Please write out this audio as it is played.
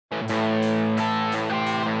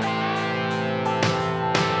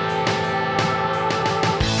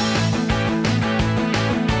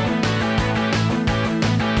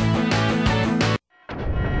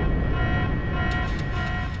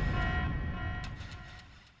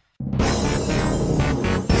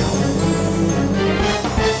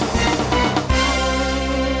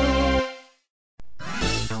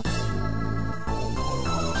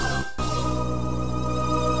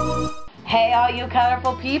Hey all you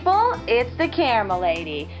colorful people, it's the Caramel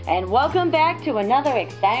Lady, and welcome back to another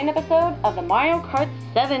exciting episode of the Mario Kart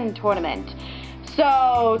 7 tournament.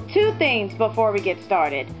 So, two things before we get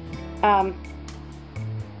started. Hold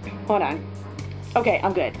on. Okay,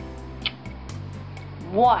 I'm good.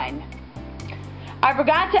 One, I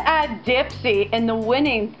forgot to add Dipsy in the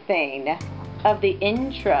winning thing of the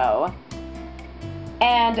intro.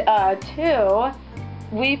 And two,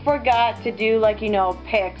 we forgot to do, like,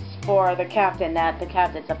 picks for the captain that the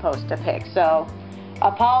captain's supposed to pick. So,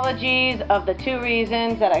 apologies of the two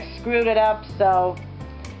reasons that I screwed it up, so,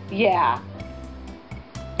 yeah.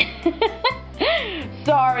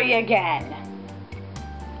 Sorry again.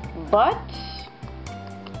 But,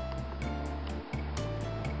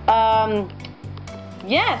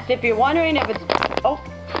 yes, if you're wondering if it's,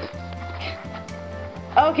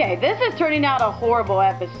 okay, this is turning out a horrible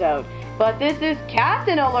episode, but this is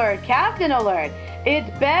Captain Alert, Captain Alert. It's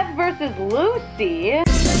Beth versus Lucy.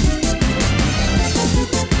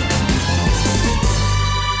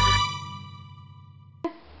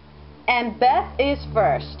 And Beth is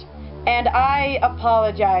first. And I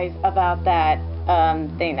apologize about that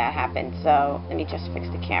thing that happened. So let me just fix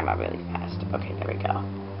the camera really fast. Okay, there we go.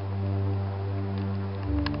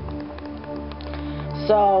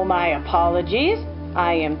 So my apologies.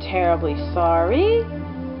 I am terribly sorry.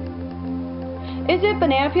 Is it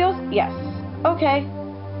banana peels? Yes. Okay.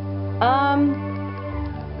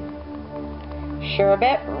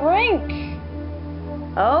 Sherbet rink.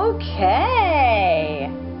 Okay.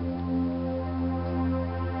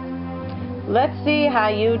 Let's see how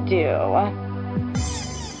you do.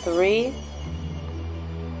 3.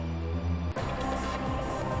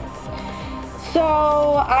 So,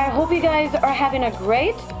 I hope you guys are having a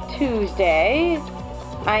great Tuesday.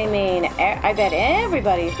 I mean, I bet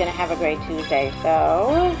everybody's gonna have a great Tuesday,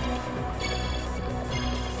 so...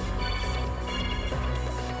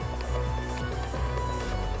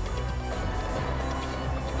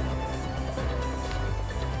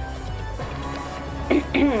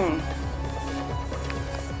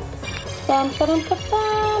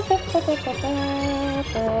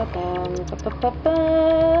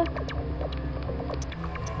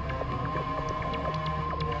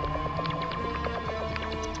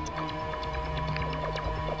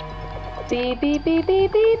 Beep, beep, beep,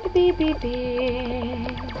 beep, beep, beep, beep,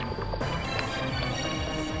 beep.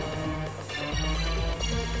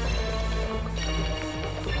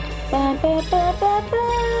 Ba, ba, ba, ba, ba,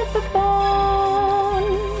 ba, ba.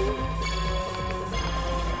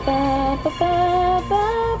 Ba, ba, ba, ba,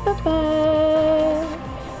 ba, ba.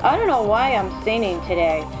 I don't know why I'm singing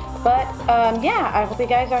today, but yeah, I hope you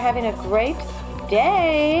guys are having a great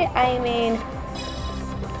day. I mean,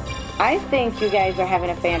 I think you guys are having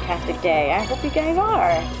a fantastic day. I hope you guys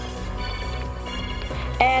are.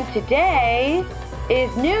 And today is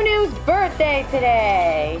Nunu's birthday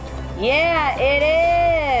today. Yeah, it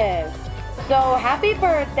is. So happy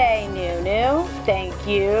birthday, Nunu. Thank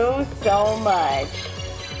you so much.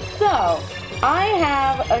 So, I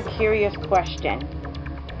have a curious question.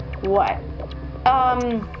 What?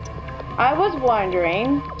 I was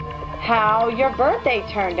wondering how your birthday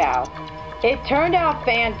turned out. It turned out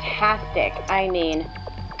fantastic. I mean,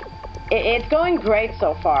 it's going great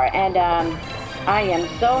so far, and I am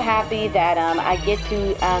so happy that I get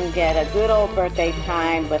to get a good old birthday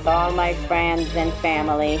time with all my friends and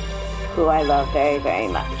family, who I love very, very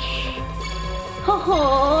much.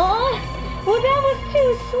 Aww, well that was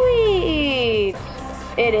too sweet.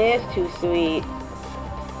 It is too sweet.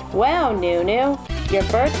 Well, Nunu, your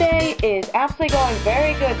birthday is absolutely going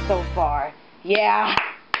very good so far. Yeah.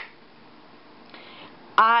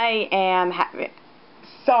 I am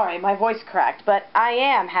sorry, my voice cracked, but I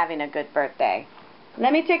am having a good birthday.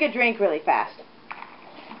 Let me take a drink really fast.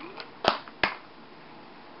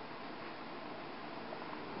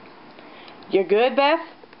 You're good, Beth?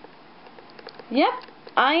 Yep,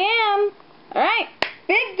 I am. Alright,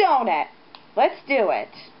 big donut. Let's do it.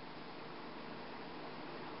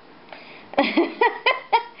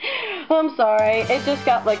 I'm sorry, it just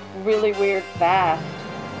got like really weird fast.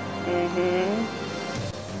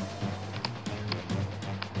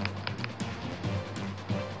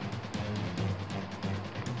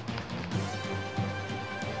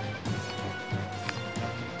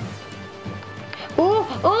 Ooh,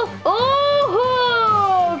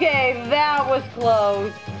 okay, that was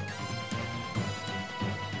close.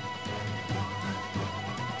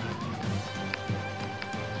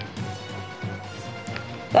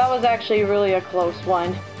 That was actually really a close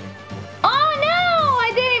one. Oh no!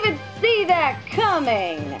 I didn't even see that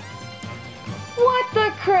coming! What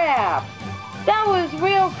the crap? That was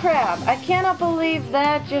real crap. I cannot believe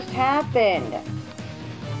that just happened.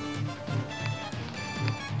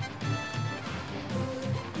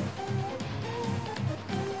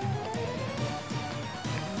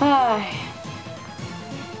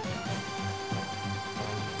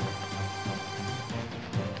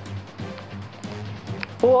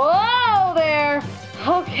 Whoa there!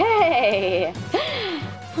 Okay.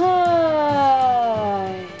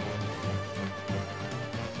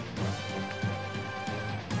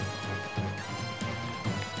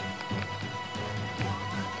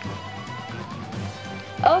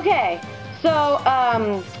 Okay, so,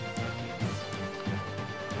 and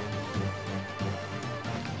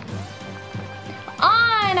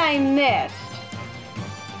I missed.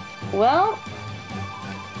 Well,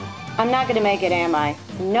 I'm not gonna make it, am I?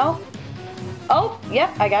 Nope. Oh,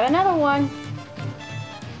 yep, I got another one.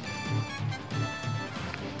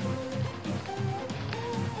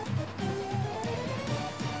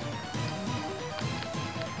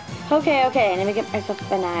 Okay, let me get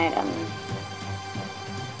myself an item.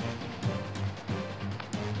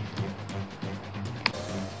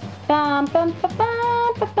 Bum bum ba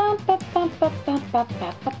bum ba bum ba bum ba bum ba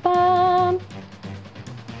ba ba bum.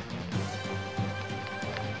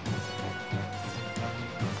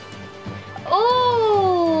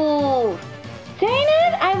 Ooh! Dang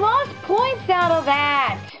it! I lost points out of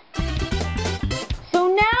that. So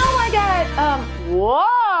now I got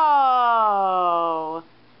whoa!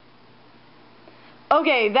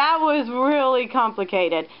 Okay, that was really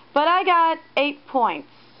complicated, but I got 8 points.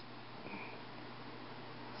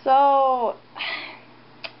 So,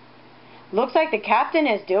 looks like the captain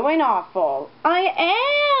is doing awful. I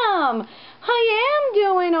am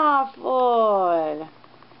doing awful.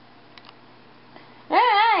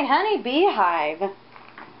 Hey, honey beehive.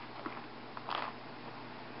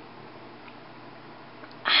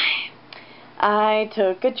 I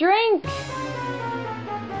took a drink.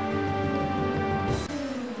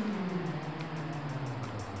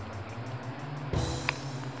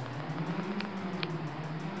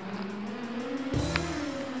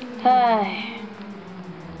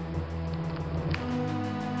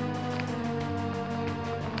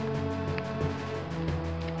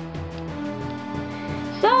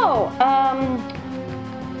 So,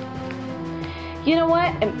 you know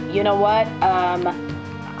what?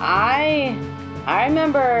 I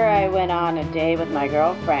remember I went on a date with my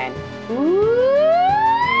girlfriend. Ooh!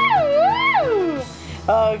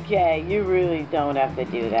 Okay, you really don't have to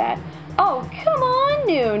do that. Oh, come on,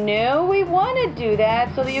 Nunu. We want to do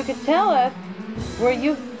that so that you could tell us where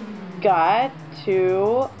you got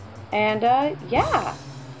to, and, yeah.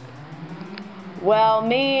 Well,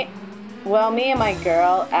 me and my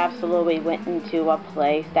girl absolutely went into a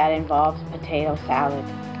place that involves potato salad.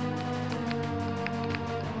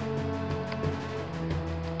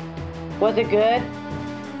 Was it good?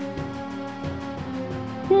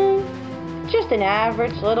 Just an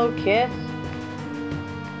average little kiss.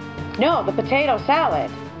 No, the potato salad.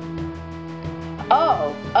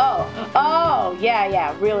 Oh,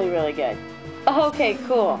 yeah, really good. Okay,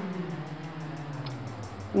 cool.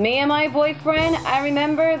 Me and my boyfriend, I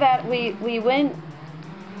remember that we went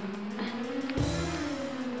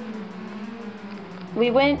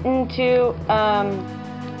into,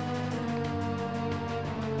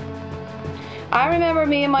 I remember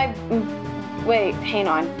me and my, wait, hang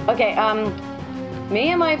on. Okay, me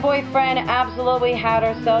and my boyfriend absolutely had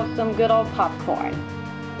ourselves some good old popcorn.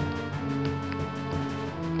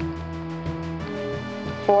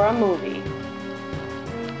 For a movie.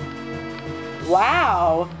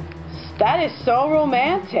 Wow, that is so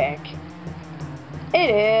romantic. It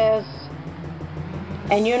is.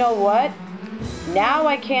 And you know what? Now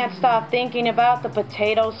I can't stop thinking about the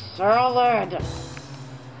potato salad.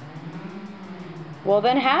 Well,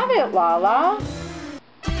 then have it, Lala.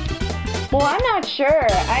 Well, I'm not sure.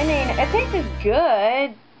 I mean, it tastes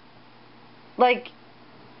good. Like,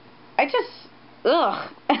 I just, ugh.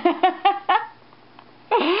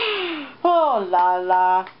 Oh,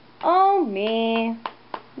 Lala. Oh, me.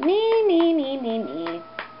 Me.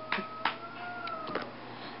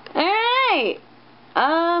 Alright.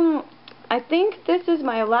 I think this is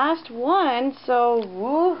my last one, so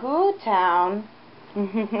woohoo town.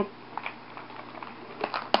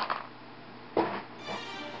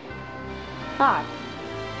 Huh.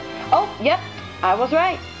 Oh, yep, I was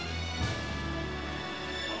right.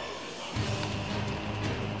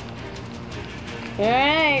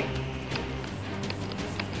 Alright.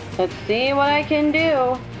 Let's see what I can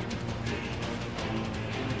do.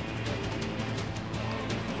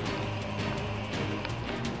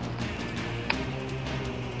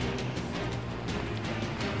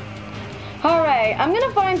 Okay, I'm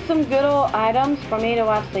gonna find some good old items for me to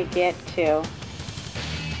actually get to.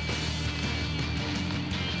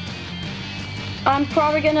 I'm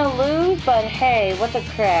probably gonna lose, but hey, what the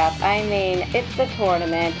crap. I mean, it's the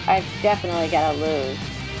tournament. I've definitely gotta lose.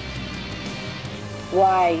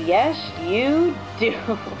 Why, yes, you do.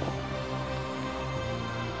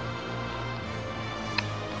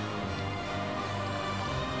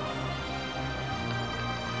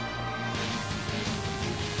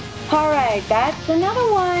 Alright, that's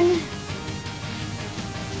another one.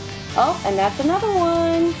 Oh, and that's another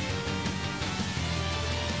one.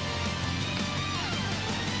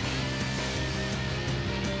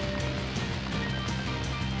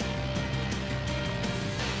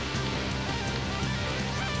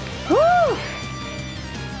 Whew.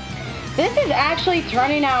 This is actually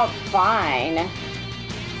turning out fine.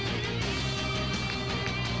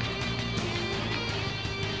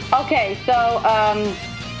 Okay, so,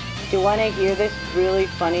 do you want to hear this really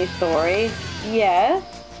funny story? Yes?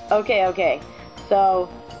 Okay. So,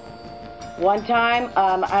 one time,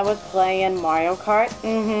 I was playing Mario Kart,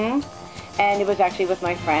 and it was actually with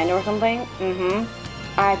my friend or something,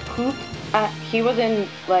 I pooped, he was in,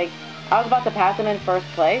 like, I was about to pass him in first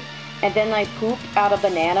place, and then I pooped out a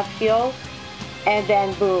banana peel, and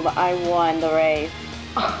then boom, I won the race.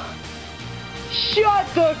 Shut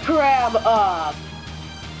the crab up!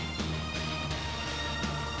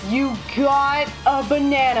 You got a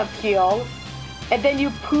banana peel, and then you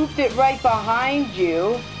pooped it right behind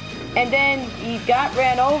you, and then you got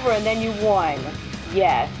ran over, and then you won.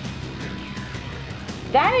 Yes.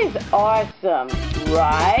 That is awesome,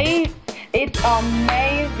 right? It's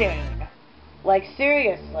amazing. Like,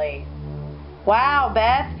 seriously. Wow,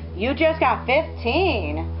 Beth, you just got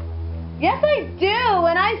 15. Yes, I do,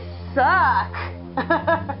 and I suck.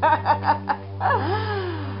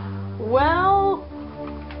 Well,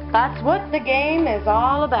 that's what the game is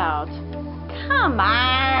all about. Come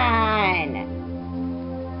on.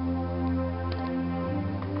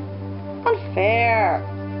 Unfair.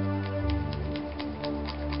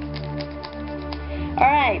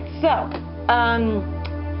 Alright,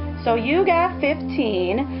 so you got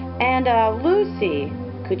 15, and Lucy,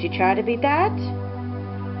 could you try to beat that?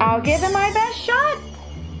 I'll give it my best shot.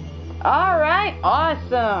 Alright,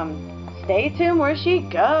 awesome. Stay tuned where she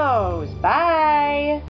goes. Bye.